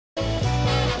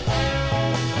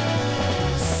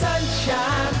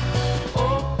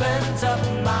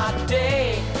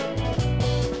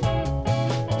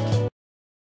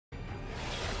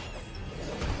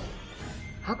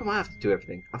come I have to do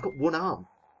everything? I've got one arm.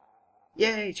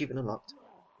 Yay, achievement unlocked.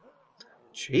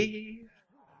 Chief.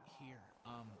 Here,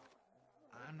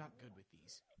 I'm not good with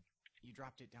these. You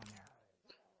dropped it down there.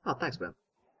 Oh, thanks, man.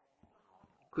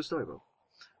 Cool story, bro.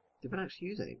 Did I actually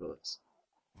use any bullets?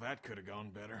 That could have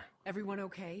gone better. Everyone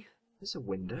okay? There's a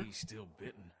window. He's still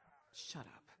bitten. Shut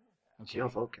up. It's your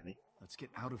fault, Kenny. Let's get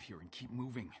out of here and keep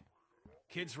moving.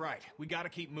 Kid's right. We gotta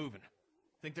keep moving.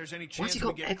 Think there's any Why's chance he we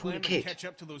got get egg on the Clem kid? and catch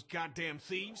up to those goddamn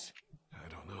thieves? I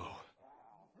don't know.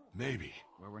 Maybe.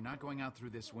 Well, we're not going out through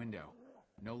this window.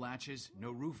 No latches,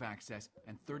 no roof access,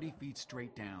 and 30 feet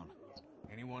straight down.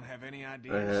 Anyone have any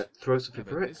ideas? Throw something I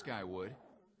through bet it. this guy would.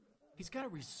 He's got a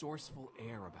resourceful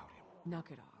air about him.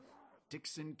 Knock it off.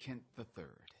 Dixon Kent III.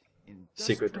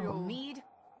 Secret Industrial door. Mead?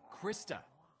 Krista.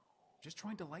 Just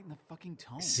trying to lighten the fucking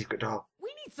tone. Secret door. We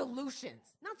need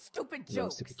solutions, not stupid No,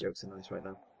 jokes. stupid jokes are nice right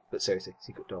now. But seriously,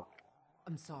 secret door.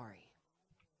 I'm sorry.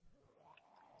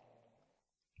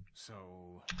 So,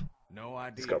 no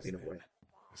ideas. There's gotta be another then. way.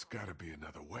 There's gotta be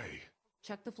another way.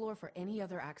 Check the floor for any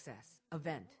other access, a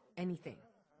vent, anything.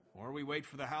 Or we wait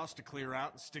for the house to clear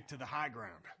out and stick to the high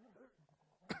ground.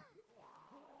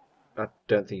 I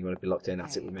don't think you want to be locked in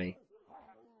at it with me.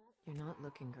 You're not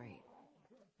looking great.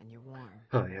 And you're warm.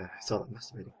 Oh yeah, I saw that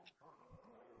masturbating.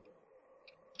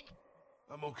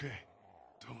 I'm okay.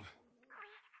 Don't.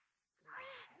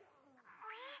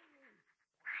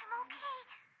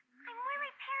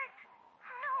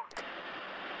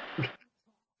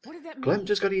 What did that mean? Clem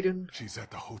just got eaten. She's at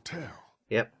the hotel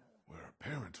Yep, where her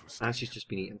parents were and staying. she's just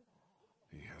been eaten.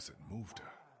 He hasn't moved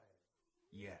her.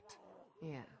 Yet.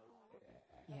 Yeah.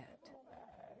 Yet.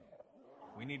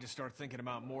 We need to start thinking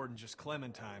about more than just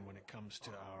Clementine when it comes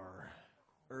to our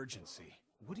urgency.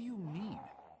 What do you mean?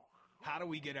 How do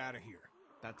we get out of here?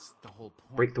 That's the whole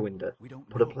point. Break the window. We don't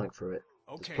Put a know. plank through it.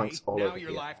 Okay, There's planks all now over your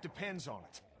here. life depends on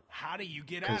it. How do you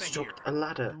get out of Construct here? a I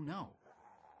ladder. don't know.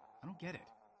 I don't get it.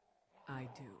 I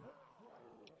do.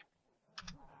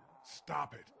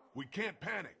 Stop it. We can't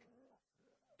panic.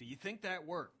 Do you think that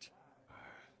worked?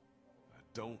 I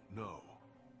don't know.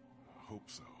 I hope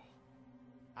so.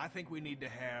 I think we need to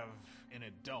have an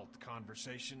adult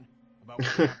conversation about what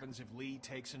happens if Lee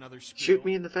takes another spill. Shoot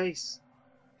me in the face.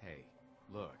 Hey,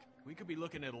 look. We could be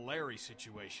looking at a Larry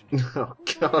situation. Oh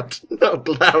god, not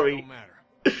Larry. Don't matter.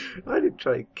 I didn't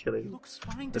try and kill He him. looks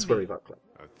fine to Let's me. worry about Clem.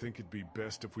 I think it'd be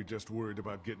best if we just worried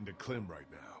about getting to Clem right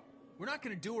now. We're not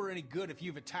going to do her any good if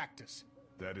you've attacked us.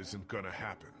 That isn't gonna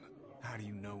happen. How do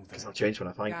you know Because that? I'll change when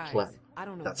I find Guys, Clem. I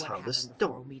don't know That's what how the happened storm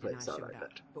before Mead and I plays out, showed I up,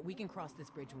 bet. but we can cross this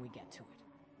bridge when we get to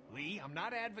it. Lee, I'm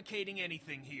not advocating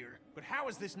anything here, but how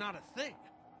is this not a thing?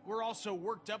 We're all so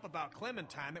worked up about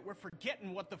Clementine that we're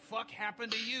forgetting what the fuck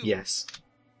happened to you. Yes.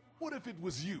 What if it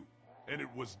was you, and it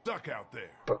was Duck out there?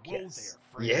 Fuck Whoa yes. there,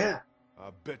 friend. Yeah. I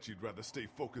bet you'd rather stay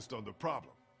focused on the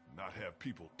problem, not have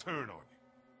people turn on you.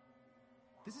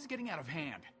 This is getting out of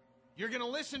hand. You're gonna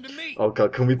listen to me. Oh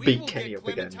god, can we We beat will Kenny get up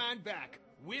again? Clementine back,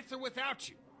 with or without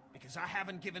you, because I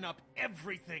haven't given up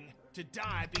everything to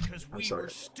die because we sorry. were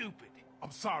stupid. I'm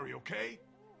sorry, okay?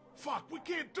 Fuck, we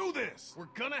can't do this! We're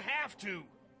gonna have to.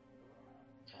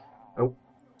 Oh.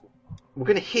 We're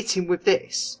gonna hit him with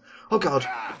this. Oh god.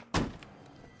 Ah!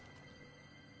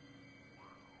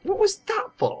 What was that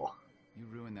for? You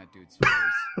ruined that dude's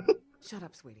face. Shut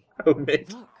up, sweetie.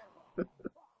 Omid. Look.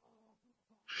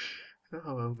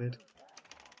 Oh, Omid.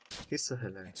 He's so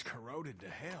hilarious. It's corroded to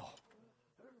hell.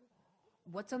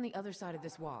 What's on the other side of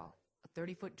this wall? A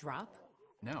 30-foot drop?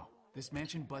 No, this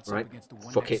mansion butts Right. up against the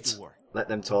one Fuck next it. door. Let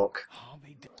them talk. I'll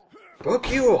be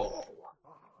Fuck you all.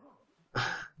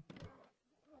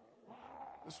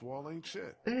 This wall ain't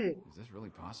shit. Hey. Is this really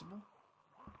possible?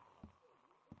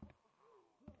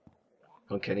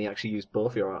 Oh, Kenny, actually use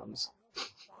both your arms.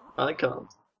 I can't.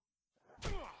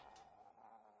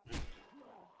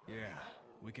 Yeah,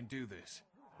 we can do this.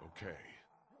 Okay.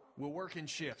 We'll work in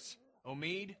shifts.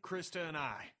 Omid, Krista, and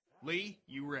I. Lee,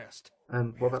 you rest. What We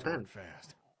have about to Ben? work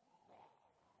fast.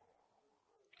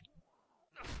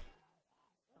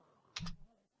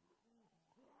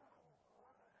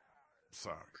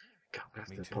 Sorry. God, I have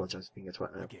Me to too. apologise for being a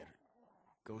twat I now. get it.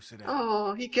 Go sit down.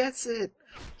 Oh, he gets it!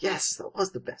 Yes, that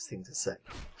was the best thing to say.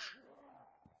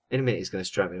 In a minute, he's going to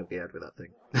strike me over the head with that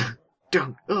thing.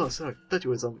 Don't! Oh, sorry. Thought you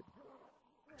were a zombie.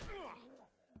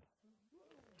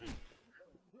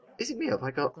 Is it me? Have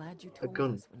I got Glad you a told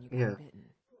gun? us when you got Yeah. bitten.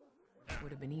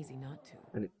 Would have been easy not to.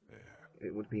 And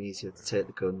it would have been easier to take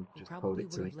the gun, We just hold probably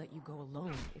it to would me. have let you go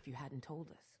alone if you hadn't told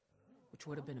us, which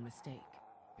would have been a mistake.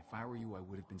 If I were you, I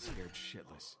would have been scared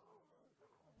shitless.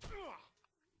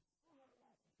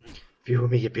 If you were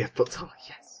me, you'd be a foot. Oh,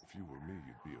 yes. If you were me,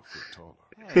 you'd be a foot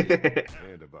taller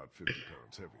Hey, and about 50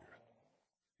 pounds heavier.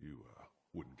 You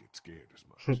wouldn't get scared as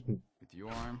much. with your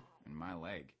arm and my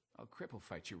leg, I'll cripple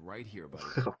fight you right here, buddy.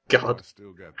 Oh I God,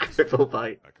 still got this. cripple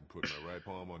fight. I can put my right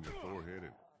palm on your forehead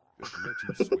and just let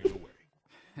you swing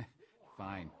away.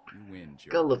 Fine, you win,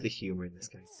 Joe. Gotta love the humor in this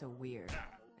game. It's so weird.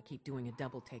 I keep doing a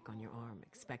double take on your arm,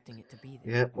 expecting it to be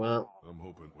there. Yeah, well, I'm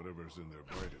hoping whatever's in their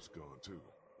bite is gone too.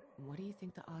 What do you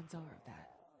think the odds are of that?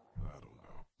 I don't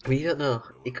know. I mean, you don't know.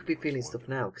 He could be feeling stuff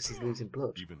now because he's losing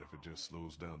blood. Even if it just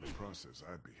slows down the process,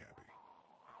 I'd be happy.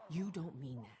 You don't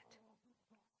mean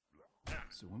that.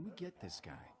 So when we get this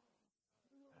guy,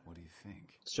 what do you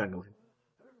think? Strangle him.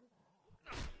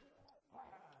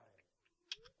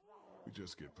 We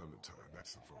just get Clementine,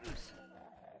 that's the focus.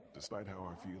 Despite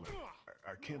how I feel,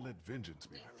 I can't let vengeance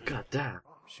be the thing. God damn.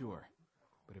 Sure,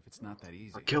 but if it's not that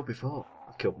easy... I've killed before.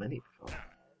 I've killed many before.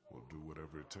 We'll do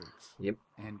whatever it takes. Yep.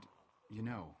 And, you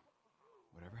know,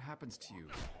 whatever happens to you,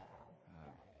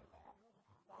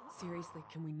 Seriously,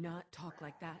 can we not talk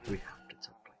like that? We have to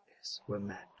talk like this. We're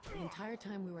men. The entire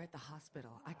time we were at the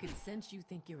hospital, I could sense you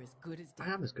think you're as good as dead.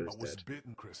 I am as good I as was dead.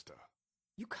 bitten, Krista.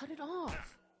 You cut it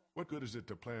off. What good is it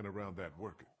to plan around that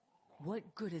working? What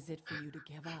good is it for you to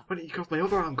give up? Why don't you cut off my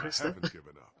other arm, I Krista? haven't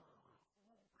given up.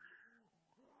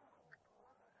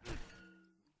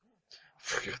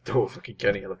 Don't fucking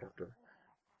Kenny, look after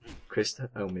her. Krista,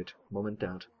 Omid, Mum and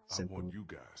Dad. I Simple. want you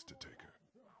guys to take her.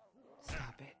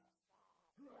 Stop it.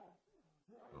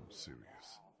 I'm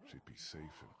serious. She'd be safe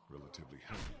and relatively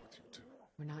happy with you two.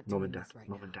 We're not Mum doing and Dad. this right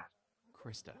Mum now. and Dad.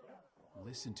 Krista,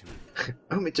 listen to me.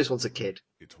 Omid just wants a kid.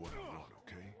 It's what I want,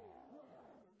 okay?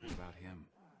 What about him?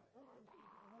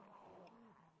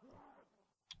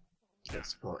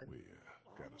 Let's support him. We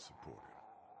gotta support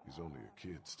him. He's only a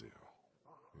kid still.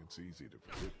 It's easy to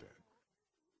forget that.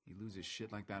 He loses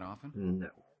shit like that often? No.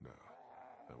 No,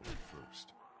 that was the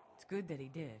first. It's good that he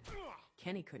did.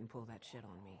 Kenny couldn't pull that shit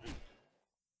on me.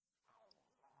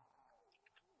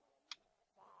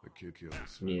 The kid killed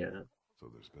his family, Yeah. so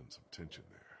there's been some tension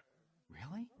there.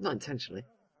 Really? Not intentionally.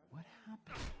 What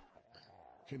happened?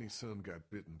 Kenny's son got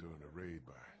bitten during a raid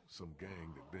by some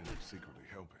gang that Ben was secretly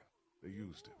helping. They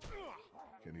used him.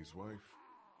 Kenny's wife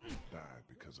died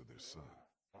because of their son.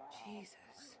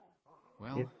 Jesus.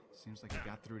 Well, Yep. seems like it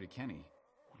got through to Kenny.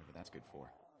 Whatever that's good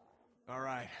for. All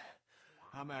right,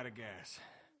 I'm out of gas.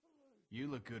 You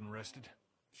look good and rested.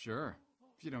 Sure,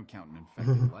 if you don't count an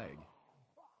infected leg.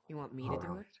 You want me to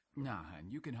do it? Nah,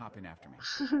 and you can hop in after me.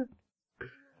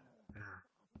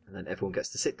 And then everyone gets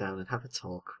to sit down and have a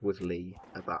talk with Lee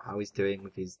about how he's doing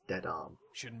with his dead arm.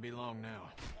 Shouldn't be long now.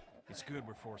 It's good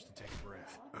we're forced to take a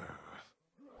breath.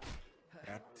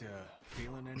 That,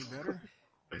 feeling any better?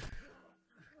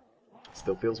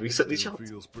 Still feels recently Still shot.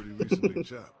 feels pretty recently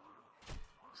chopped.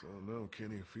 So no,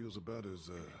 Kenny feels about as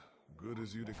good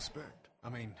as you'd expect. I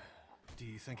mean, do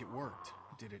you think it worked?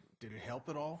 Did it help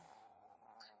at all?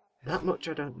 That much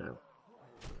I don't know.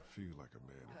 I feel like a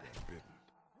man who got bitten.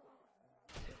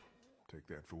 Take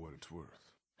that for what it's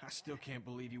worth. I still can't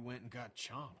believe you went and got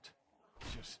chomped.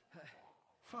 Just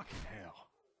fucking hell.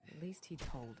 At least he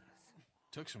told us.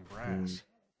 Took some brass.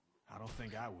 I don't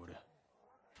think I would've.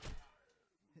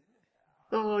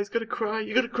 Oh, he's gonna cry.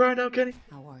 You're gonna cry now, Kenny?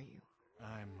 How are you?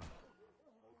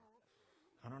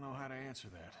 I don't know how to answer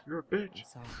that. You're a bitch. I'm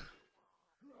sorry.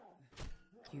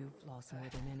 You've lost more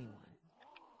than anyone.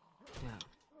 Well,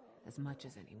 as much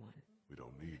as anyone. We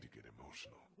don't need to get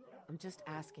emotional. I'm just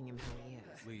asking him how he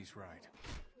is. Lee's right.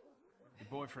 Your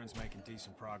boyfriend's making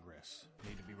decent progress.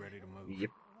 Need to be ready to move. Yep.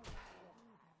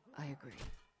 I agree.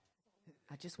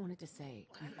 I just wanted to say,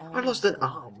 you've all I lost an a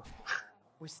lot. arm.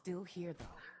 We're still here,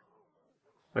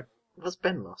 though. What's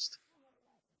Ben lost?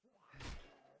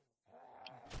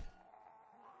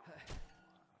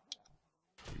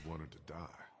 He wanted to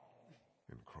die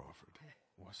in Crawford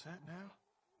What's that now?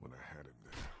 when I had him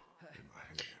there in my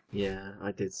hand. Yeah,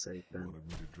 I did say He Ben. wanted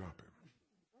me to drop him.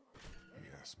 He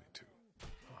asked me to.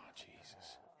 Oh,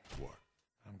 Jesus. What?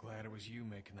 I'm glad it was you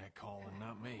making that call and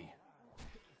not me.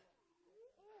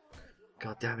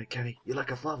 God damn it, Kenny. You're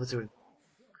like a father to him.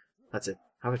 That's it.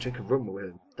 Have a drink and run with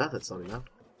him. That's not enough.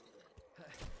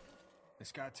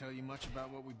 This guy tell you much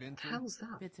about what we've been What the through? hell's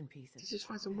that? Bits and Did you pieces. just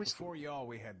find some whiskey? Before y'all,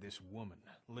 we had this woman,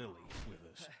 Lily, with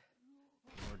us.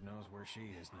 Lord knows where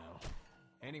she is now.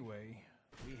 Anyway,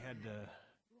 we had to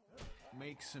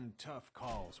make some tough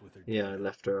calls with her. Yeah, I dad.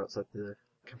 left her outside the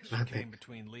She came campfire.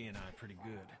 between Lee and I pretty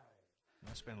good.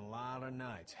 I spent a lot of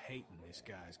nights hating this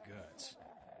guy's guts.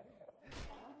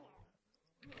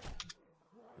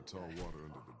 It's all water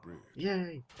under the bridge.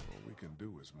 Yay! All we can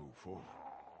do is move forward.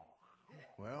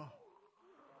 Well,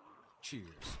 cheers.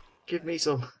 Give me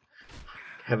some.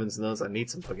 Heavens knows I need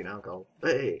some fucking alcohol.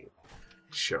 Hey,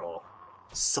 sure.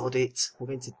 Sod it. We're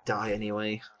going to die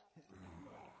anyway.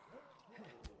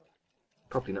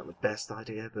 Probably not the best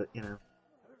idea, but you know.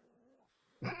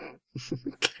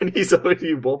 Kenny's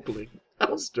already wobbling.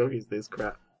 How strong is this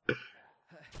crap?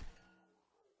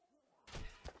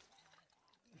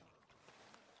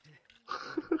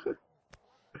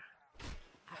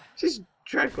 She's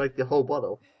drank like the whole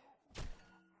bottle.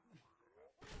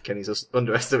 Kenny's just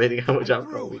underestimating how much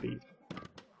alcohol we need.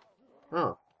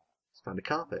 Oh, just found a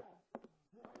carpet.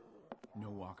 No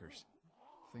walkers.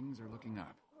 Things are looking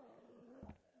up.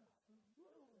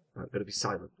 I'm gonna be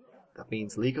silent. That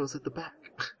means Lego's at the back.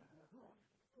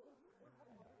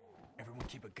 Everyone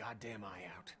keep a goddamn eye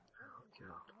out. Oh,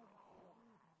 God.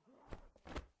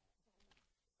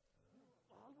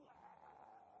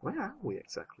 Where are we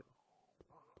exactly?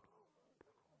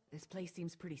 This place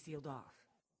seems pretty sealed off.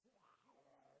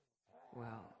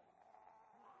 Well,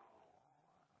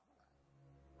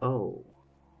 Oh.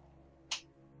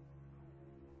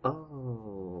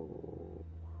 Oh.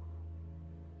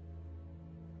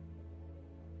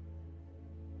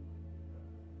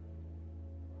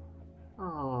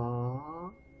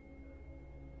 Aww.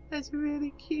 That's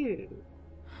really cute.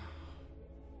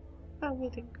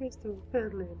 Howard and Crystal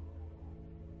cuddling.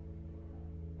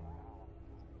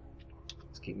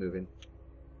 Let's keep moving.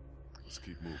 Let's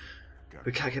keep moving. Got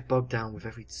We it. can't get bogged down with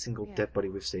every single Yeah. dead body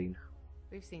we've seen.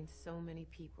 we've seen so many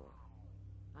people.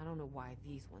 I don't know why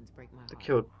these ones break my They're heart.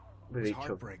 killed with What's each other.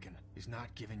 heartbreaking is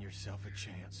not giving yourself a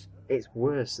chance. It's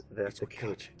worse that It's the what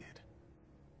killed. Katya did.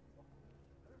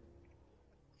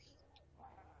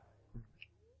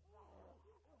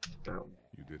 Oh.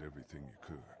 You did everything you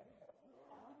could.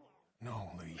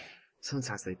 No, Lee.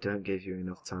 Sometimes they don't give you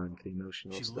enough time for the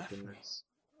emotional She stuff left in me. this.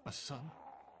 A son.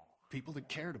 People that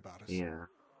cared about us. Yeah.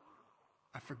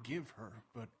 I forgive her,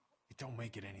 but it don't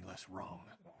make it any less wrong.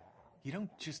 You don't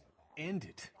just end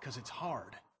it because it's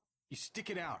hard. You stick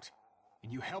it out,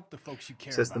 and you help the folks you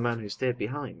care Says about. the man who stayed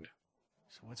behind.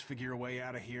 So let's figure a way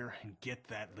out of here and get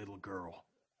that little girl.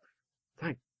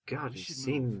 Thank God We he's should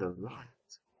seen move. the light.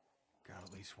 Got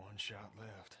at least one shot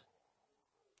left.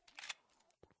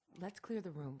 Let's clear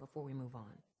the room before we move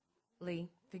on. Lee,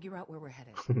 figure out where we're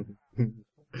headed. Can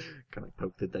I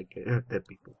poke the dead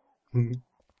people?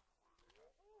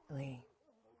 Lee,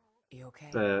 you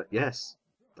okay? Yes.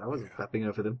 I wasn't clapping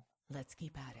over them. Let's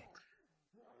keep at it.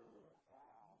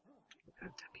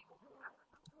 Dead people.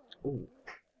 Ooh.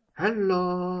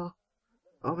 Hello!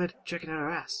 Oh, we're checking out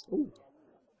our ass. Ooh.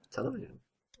 Television.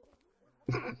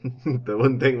 The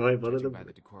one thing right in front of Judging them. by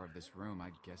the decor of this room,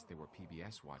 I'd guess they were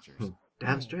PBS watchers.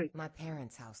 Damn Hey, straight. My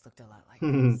parents' house looked a lot like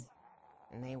this.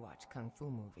 And they watch kung fu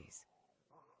movies.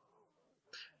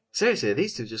 Seriously,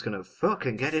 these two just gonna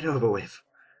fucking get it over with.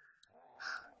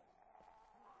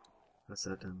 What's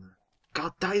that down there?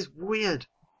 God, that is weird!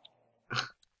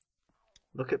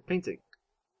 Look at painting.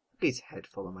 Look at his head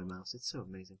follow my mouse. It's so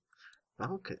amazing.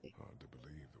 Balcony. Hard to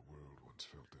believe the world once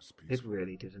felt this It peaceful.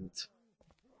 really didn't.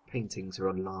 Paintings are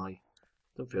a lie.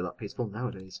 Don't feel that peaceful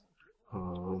nowadays. Oh,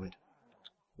 Omid.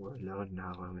 We're alone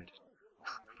now, Omid.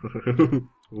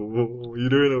 What are you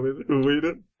doing, Omid? What are you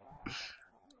doing?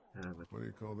 What do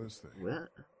you call this thing? What?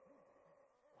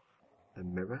 A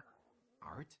mirror?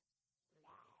 Art?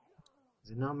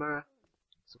 Is it not a mirror?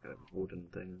 It's like a wooden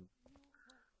thing.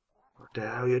 What the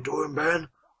hell you doing, Ben?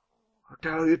 What the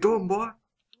hell you doing, boy?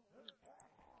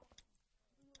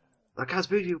 I can't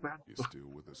speak to you, Ben. You still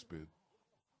with us, Spid?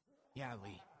 Yeah,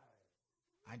 Lee.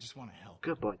 I just want to help.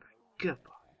 Good boy, good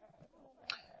boy.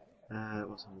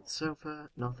 What's on the sofa?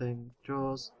 Nothing.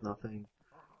 Drawers? Nothing.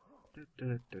 No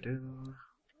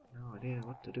idea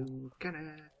what to do. Can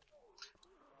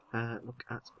I? Look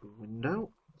at the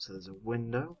window. So there's a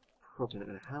window. Probably not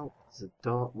going to help. There's a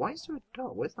door. Why is there a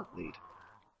door? Where's that lead?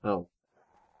 Oh.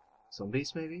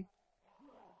 Zombies, maybe?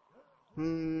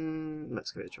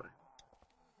 Let's give it a try.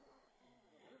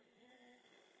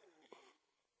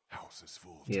 House is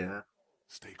full. Yeah.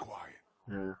 Stay quiet.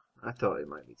 Yeah. I thought it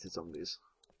might lead to zombies.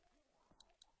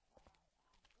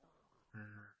 The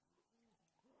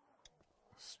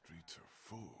streets are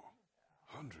full.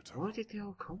 Hundreds of Where them. did they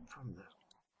all come from, though?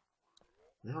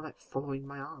 They're all like following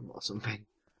my arm or something.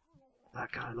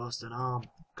 That guy lost an arm.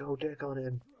 Go dig on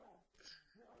him.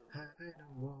 Having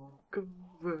a walk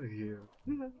over here.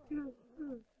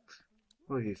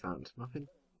 What have you found? Nothing?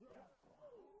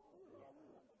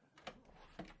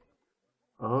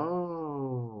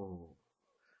 Oh.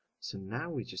 So now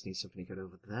we just need something to get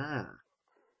over there.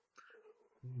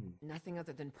 Nothing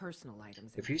other than personal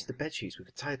items. If in we use the here. bed sheets, we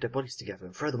could tie their bodies together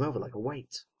and throw them over like a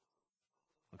weight.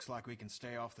 Looks like we can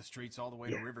stay off the streets all the way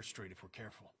Yeah. to River Street if we're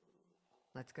careful.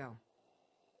 Let's go.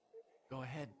 Go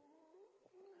ahead.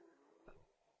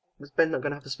 Was Ben not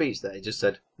going to have a speech there? He just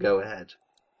said, go ahead.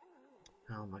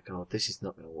 Oh my god, this is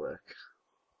not going to work.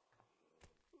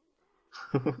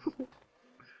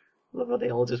 Love how they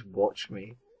all just watch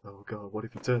me. Oh god, what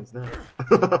if he turns now?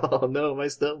 Oh no, my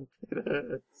stump. It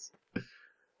hurts.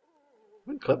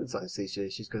 When Clementine sees you,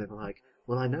 she's going to be like,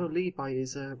 well, I know Lee by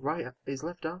his his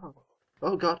left arm.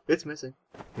 Oh god, it's missing.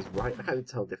 His right. I can't even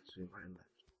tell the difference between right and left.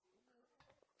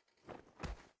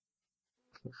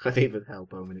 I can't even help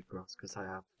Bowman across because I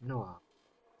have no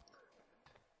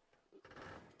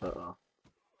arm.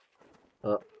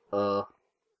 Uh-oh.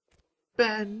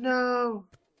 Ben, no!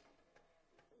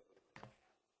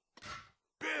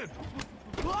 Ben!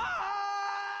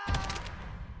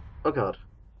 Oh god.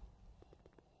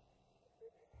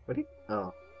 Ready?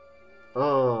 Oh.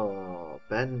 Oh,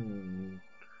 Ben.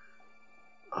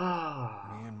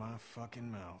 Ah. Me and my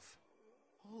fucking mouth.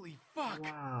 Holy fuck!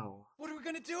 Wow. What are we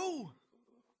gonna do?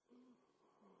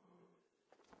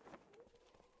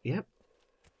 Yep.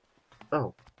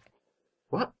 Oh.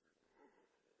 What?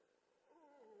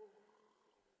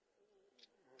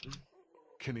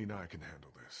 Kenny and I can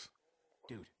handle this.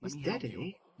 Dude, let He's me dead, help isn't you.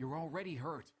 he? You're already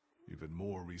hurt. Even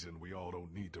more reason we all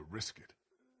don't need to risk it.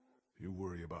 You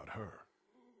worry about her.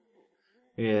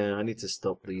 Yeah, I need to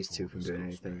stop these If two all from this doing goes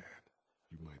anything.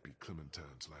 bad, you might be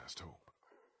Clementine's last hope.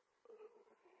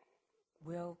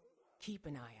 We'll keep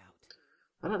an eye out.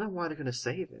 I don't know why they're going to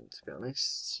save him, to be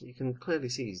honest. You can clearly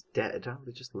see he's dead. How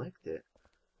they just left it?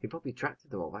 He probably attracted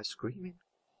them all by screaming.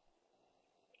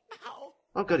 Ow!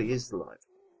 Oh god, he is alive.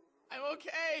 I'm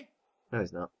okay. No,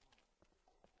 he's not.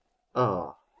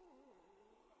 Oh.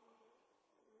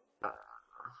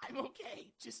 I'm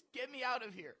okay. Just get me out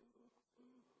of here.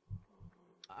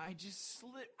 I just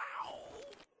slid. Ow!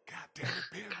 God damn it,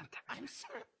 Ben! I'm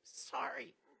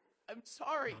sorry. I'm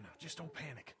sorry. No, just don't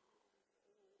panic.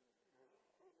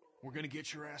 We're gonna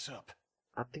get your ass up.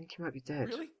 I think he might be dead.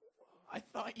 Really? I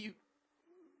thought you.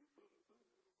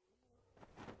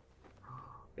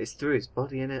 It's through his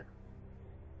body, innit?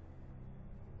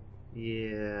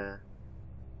 Yeah.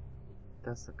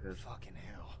 That's not good. Fucking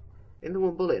hell. In the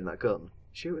one bullet in that gun.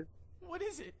 Shoot him. What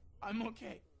is it? I'm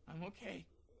okay. I'm okay.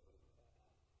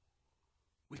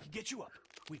 We can get you up.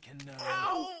 We can,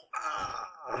 Ow!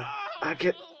 I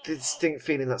get the distinct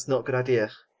feeling that's not a good idea.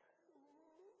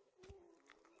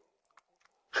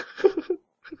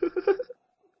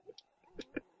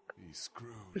 He's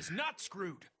screwed. He's not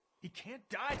screwed. He can't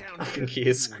die down I here. think he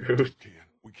is screwed.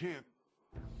 We can't.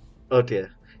 Oh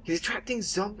dear. He's attracting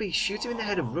zombies. Shoot him in the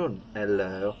head and run.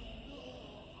 Hello.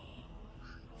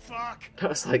 Fuck.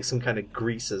 That's like some kind of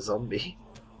greaser zombie.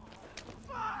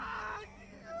 Fuck!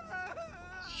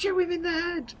 Shoot him in the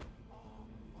head.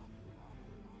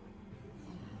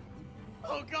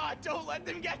 Oh God! Don't let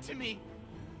them get to me.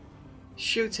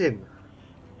 Shoot him.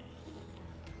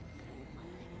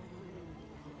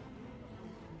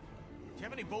 Do you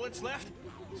have any bullets left?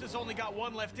 This has only got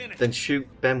one left in it. Then shoot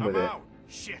Ben with I'm it. out.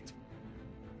 Shit.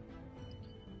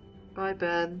 Bye,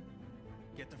 Ben.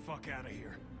 Get the fuck out of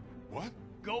here. What?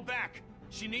 Go back.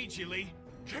 She needs you, Lee.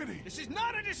 Kenny! This is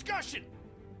not a discussion.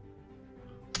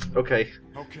 Okay.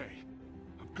 Okay.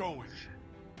 I'm going.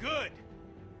 Good.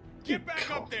 You Get back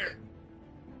cock. up there.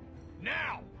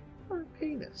 Now. Or a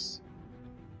penis.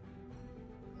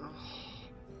 Oh,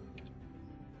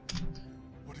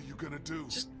 What are you gonna do?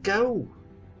 just go.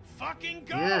 Fucking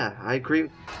go. Yeah, I agree.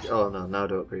 Oh no, now I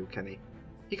don't agree with Kenny.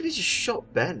 You could have just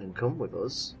shot Ben and come with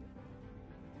us.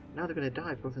 Now they're gonna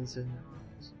die, brother and sister.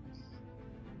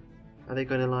 Are they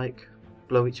gonna like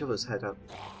blow each other's head up?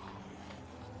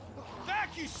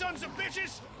 Back, you sons of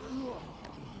bitches.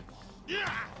 Yeah.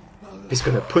 He's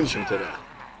gonna punch him to death.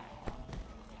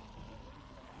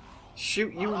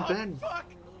 Shoot you and Ben. Fuck!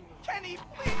 Kenny,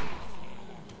 please!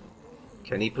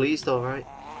 Kenny, please, alright.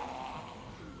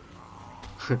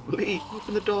 Lee,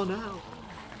 open the door now.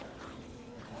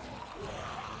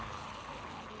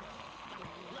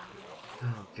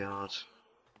 Oh god.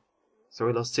 So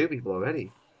we lost two people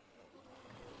already.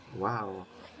 Wow.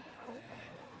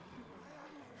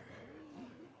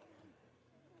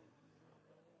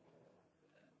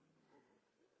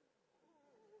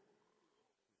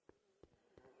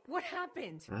 What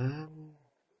happened? God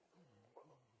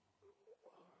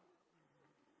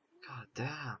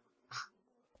damn.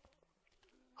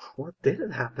 What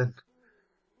didn't happen?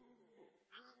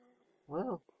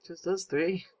 Well, just us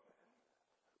three.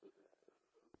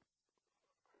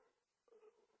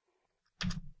 I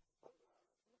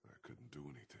couldn't do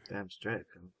anything. Damn straight.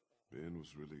 Ben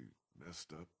was really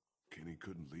messed up. Kenny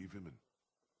couldn't leave him, and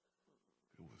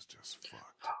It was just fucked.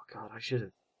 Oh god, I should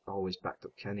have always backed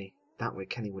up Kenny. That way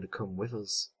Kenny would have come with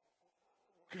us.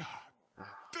 God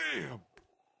damn!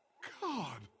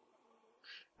 God!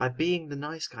 By being the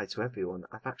nice guy to everyone,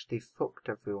 I've actually fucked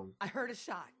everyone. I heard a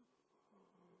shot.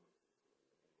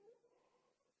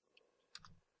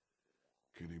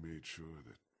 Kenny made sure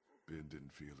that Ben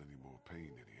didn't feel any more pain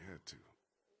than he had to.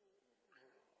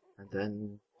 And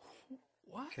then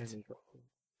What? Kenny got...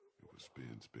 It was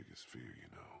Ben's biggest fear, you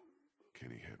know.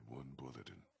 Kenny had one bullet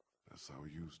and that's how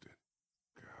he used it.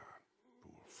 God,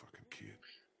 poor fucking kid.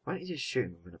 Why don't you just shoot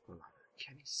him with a bullet?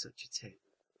 Kenny's such a tit.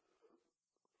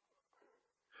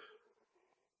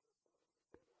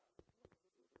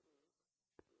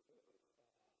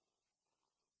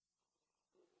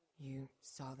 You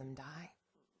saw them die?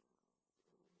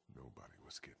 Nobody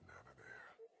was getting out of there.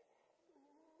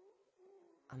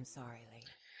 I'm sorry, Lee.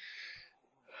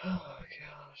 Oh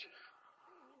god.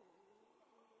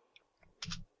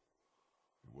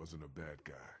 He wasn't a bad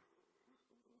guy.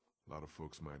 A lot of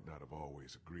folks might not have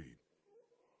always agreed.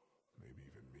 Maybe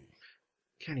even me.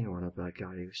 Kenny wasn't a bad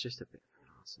guy, he was just a bit of an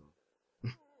arsehole.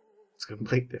 It's a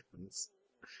complete difference.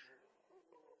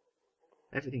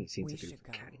 Everything he seemed We to do should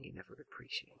for go. Kenny, he never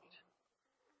appreciated.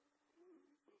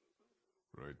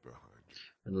 Right behind you.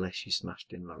 Unless you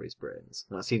smashed in Larry's brains.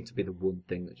 That seemed to be the one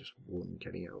thing that just won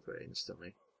Kenny over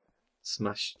instantly.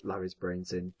 Smash Larry's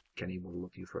brains in, Kenny will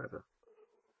love you forever.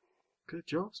 Good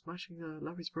job smashing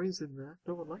Larry's brains in there.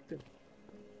 No one liked him.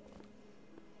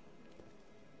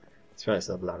 To be honest,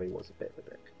 though, Larry was a bit of a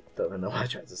dick. Don't know why I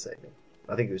tried to save him.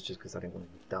 I think it was just because I didn't want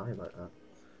him to die like that.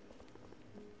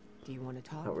 Do you want to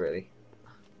talk? Not really.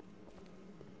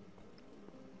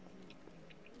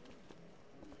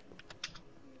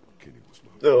 Kenny was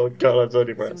my Oh friend. god, I'm so As soon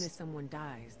depressed. as someone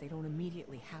dies, they don't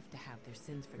immediately have to have their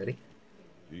sins forgiven. Ready?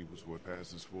 He was what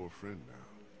passes for a friend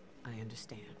now. I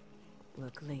understand.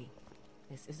 Look, Lee,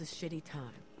 this is a shitty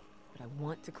time, but I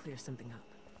want to clear something up.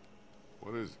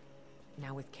 What is it?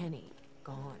 Now with Kenny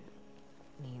gone,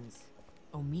 means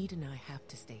Omid and I have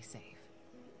to stay safe.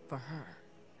 For her.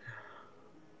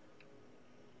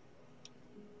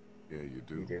 Yeah, you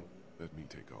do. You do. Let me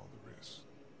take all the risks.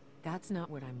 That's not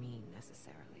what I mean,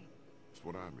 necessarily. It's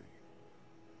what I mean.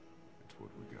 It's what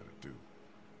we gotta do.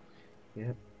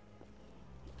 Yeah.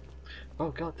 Oh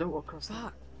god, don't walk across that.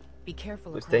 Fuck! Be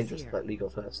careful It's across dangerous, here. let Lee go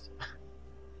first.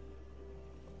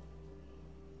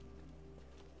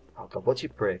 Oh god, what do you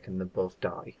break and then both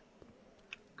die?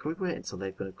 Can we wait until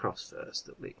they've been across first,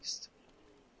 at least?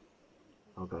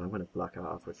 Oh god, I'm gonna black out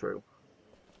halfway through.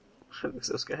 I look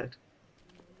so scared.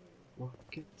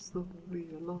 Walking slowly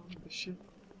along the ship.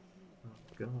 Oh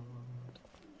god.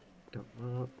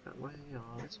 Don't look that way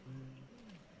or this way.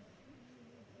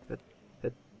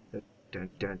 Dun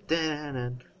dun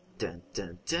dun dun dun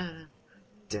dun dun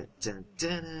dun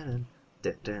dun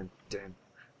dun dun dun.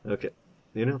 Okay,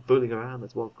 you know, fooling around,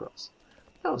 let's walk across.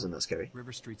 That wasn't that scary.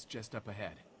 River Street's just up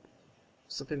ahead.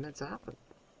 Something meant to happen.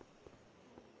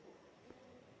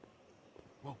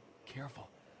 Whoa, careful.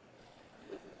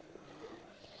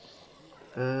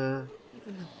 Even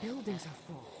the buildings are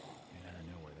full. You never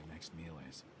know where the next meal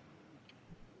is.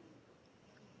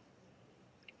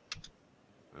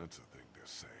 That's a thing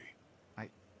to say.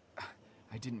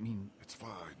 I didn't mean... It's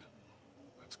fine.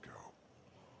 Let's go.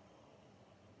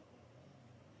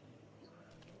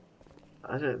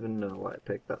 I don't even know why I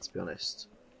picked that, to be honest.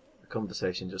 The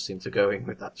conversation just seemed to go in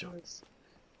with that choice.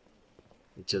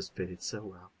 It just fitted so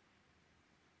well.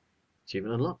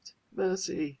 Achievement unlocked.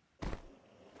 Mercy! God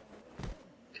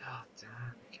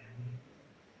damn, Kenny.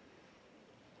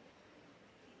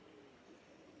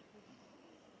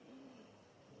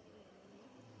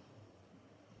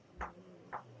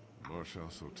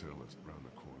 Marshall's Hotel is around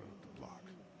the corner of the block.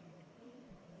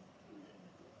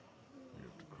 We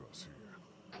have to cross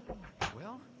here.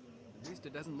 Well, at least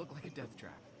it doesn't look like a death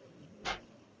trap.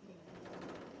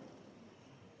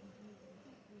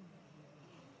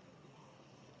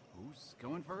 Who's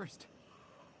going first?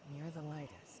 You're the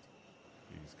lightest.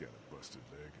 He's got a busted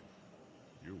leg,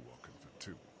 and you're walking for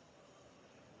two.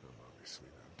 I'm obviously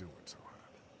not doing so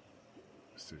hot.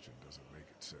 Decision doesn't make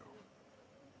itself.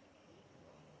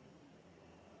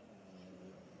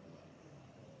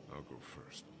 I'll go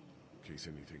first, in case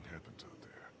anything happens out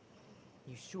there.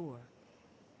 You sure?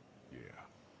 Yeah.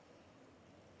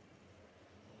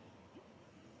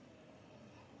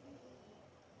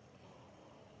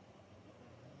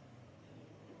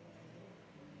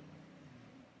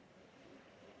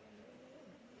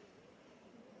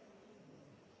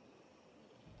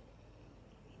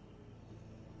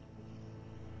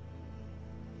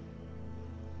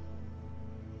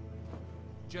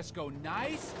 Just go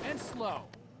nice and slow.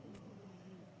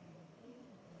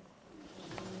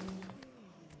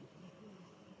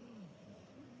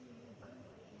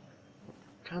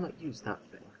 cannot use that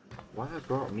thing. Why have I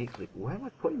brought a meat cleaver? Where am I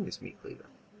putting this meat cleaver?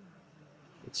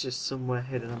 It's just somewhere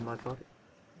hidden on my body.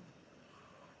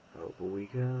 Over we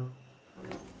go.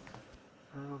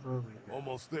 Over we go.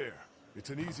 Almost there. It's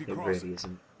an easy It crossing. really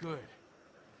isn't. Good.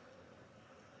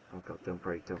 Oh god, don't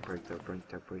break, don't break, don't break,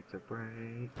 don't break, don't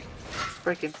break. It's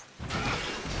breaking.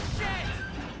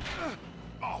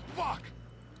 Oh, fuck!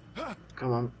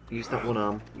 Come on, use that one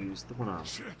arm. Use the one arm.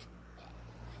 Shit.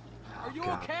 Are you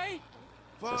God. okay?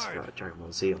 That's Fine. right, Dragon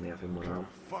Ball Z only having one arm.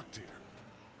 Fucked here.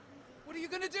 What are you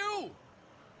gonna do?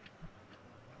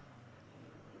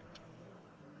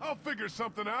 I'll figure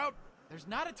something out. There's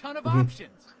not a ton of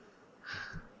options.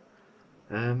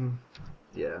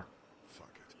 Yeah. Fuck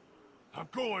it. I'm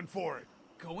going for it.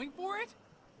 Going for it?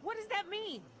 What does that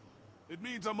mean? It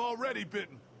means I'm already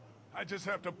bitten. I just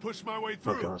have to push my way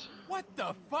Oh through. god. What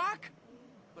the fuck?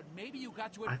 But maybe you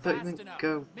got to it I thought you fast meant enough.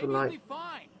 go for, Maybe like- you'll be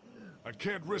fine. I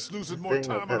can't risk losing The more thing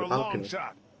time up on at a the long balcony.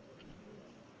 shot.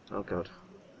 Oh god.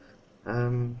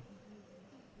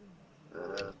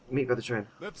 Meet by the train.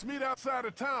 Let's meet outside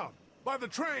of town. By the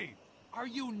train. Are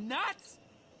you nuts?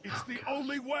 It's the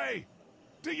only way.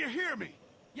 Do you hear me?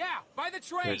 Yeah, by the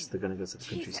train. Yes, they're gonna go to the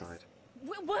Jesus. countryside.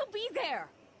 We'll be there.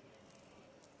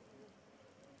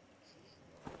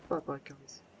 Bye bye,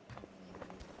 guys.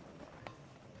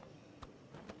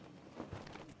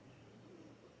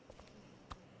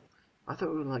 I thought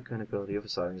we were like going to go the other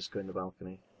side and just go in the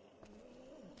balcony.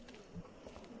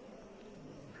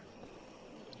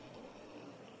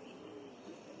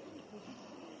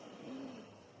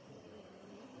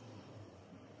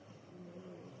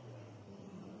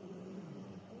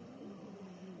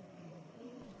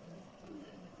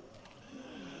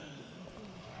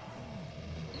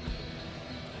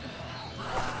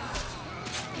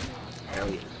 Hell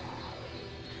yeah.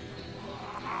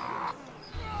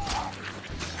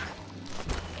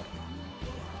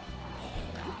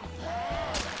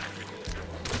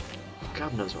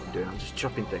 God knows what I'm doing. I'm just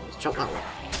chopping things. Chop that one.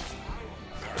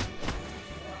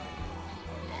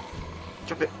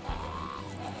 Chop it.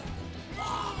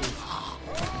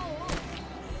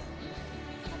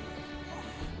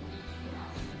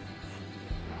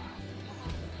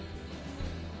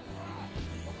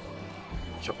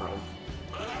 Chop that one.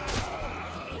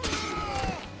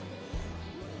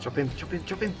 Chop him, chop him,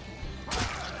 chop him!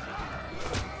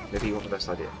 Maybe you want the best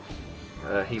idea.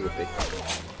 He would be.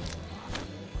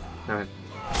 No,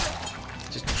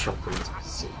 just chop him into the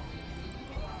sea.